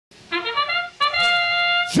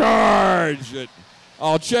Charge!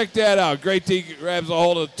 Oh, check that out. Great T grabs a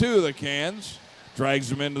hold of two of the cans, drags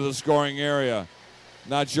them into the scoring area.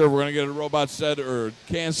 Not sure if we're going to get a robot set or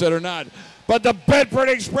can set or not. But the Bedford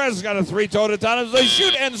Express got a three-toed at as they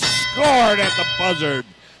shoot and scored at the buzzer.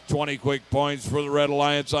 20 quick points for the Red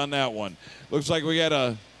Alliance on that one. Looks like we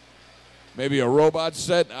got maybe a robot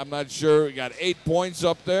set. I'm not sure. We got 8 points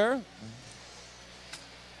up there.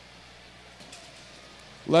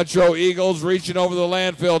 Letro Eagles reaching over the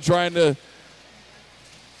landfill trying to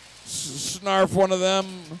snarf one of them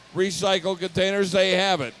recycle containers. They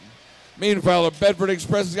have it. Meanwhile, the Bedford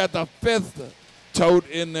Express has got the 5th tote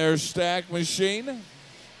in their stack machine.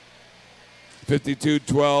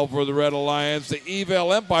 52-12 for the Red Alliance. The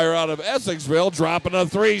Evil Empire out of Essexville dropping a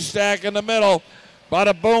 3-stack in the middle.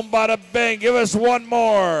 Bada boom, bada bang. Give us one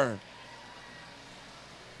more.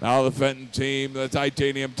 Now the Fenton team, the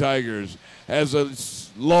Titanium Tigers, has a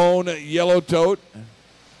lone yellow tote.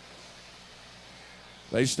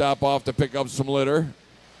 They stop off to pick up some litter.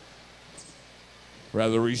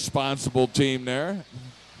 Rather responsible team there.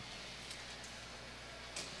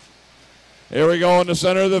 Here we go in the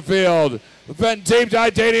center of the field. The Fenton team,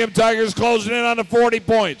 Titanium Tigers, closing in on the 40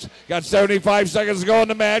 points. Got 75 seconds to go in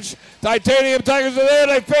the match. Titanium Tigers are there.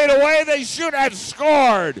 They fade away. They shoot and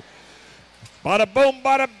scored. Bada boom,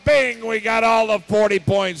 bada bing. We got all the 40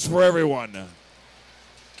 points for everyone.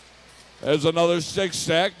 There's another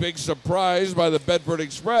 6-stack. Big surprise by the Bedford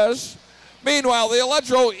Express. Meanwhile, the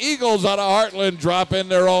Electro Eagles out of Heartland drop in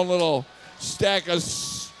their own little stack of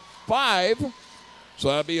 5. So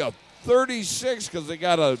that'd be a 36 because they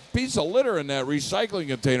got a piece of litter in that recycling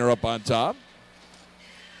container up on top.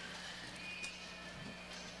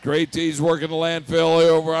 Great T's working the landfill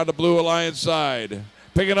over on the Blue Alliance side.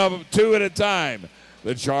 Picking up 2 at a time.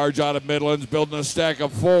 The Charge out of Midlands building a stack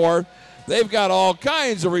of 4. They've got all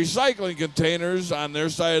kinds of recycling containers on their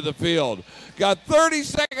side of the field. Got 30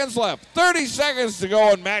 seconds left. 30 seconds to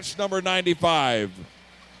go in match number 95.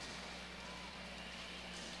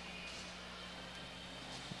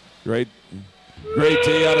 Great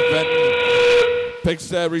T out of Fenton. Picks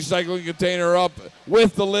that recycling container up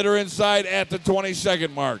with the litter inside at the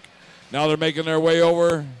 20-second mark. Now they're making their way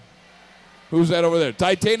over. Who's that over there?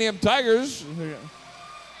 Titanium Tigers.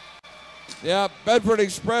 Yeah, Bedford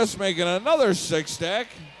Express making another 6-stack.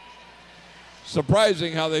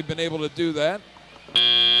 Surprising how they've been able to do that.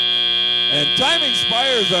 And time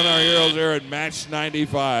expires on our heroes there at match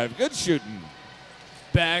 95. Good shooting.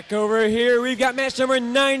 Back over here, we've got match number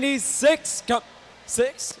 96.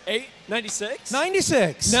 96?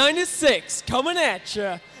 96 coming at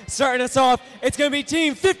you. Starting us off, it's going to be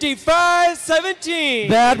Team 55-17.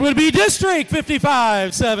 That would be District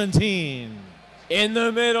 55-17. In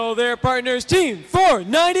the middle, their partners, Team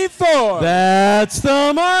 494. That's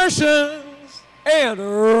the Martians. And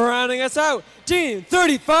rounding us out, Team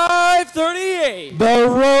 35-38. The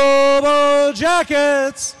Robo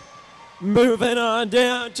Jackets. Moving on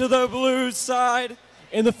down to the blue side.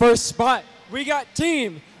 In the first spot, we got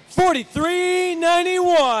Team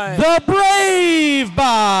 43-91. The Brave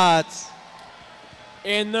Bots.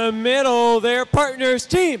 In the middle, their partners,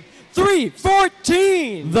 Team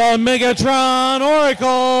 314. The Megatron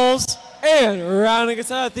Oracles. And rounding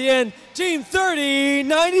us out at the end, Team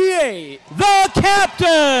 30-98. The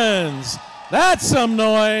Captains. That's some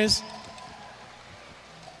noise.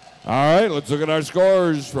 All right, let's look at our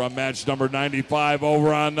scores from match number 95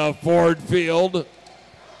 over on the Ford Field.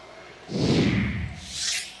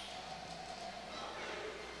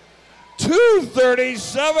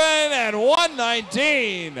 .237 and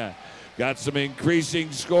 119. Got some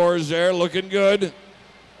increasing scores there, looking good.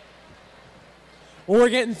 We're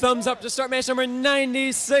getting thumbs up to start match number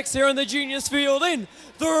 96 here on the Genius Field in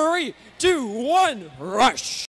 3, 2, 1, rush.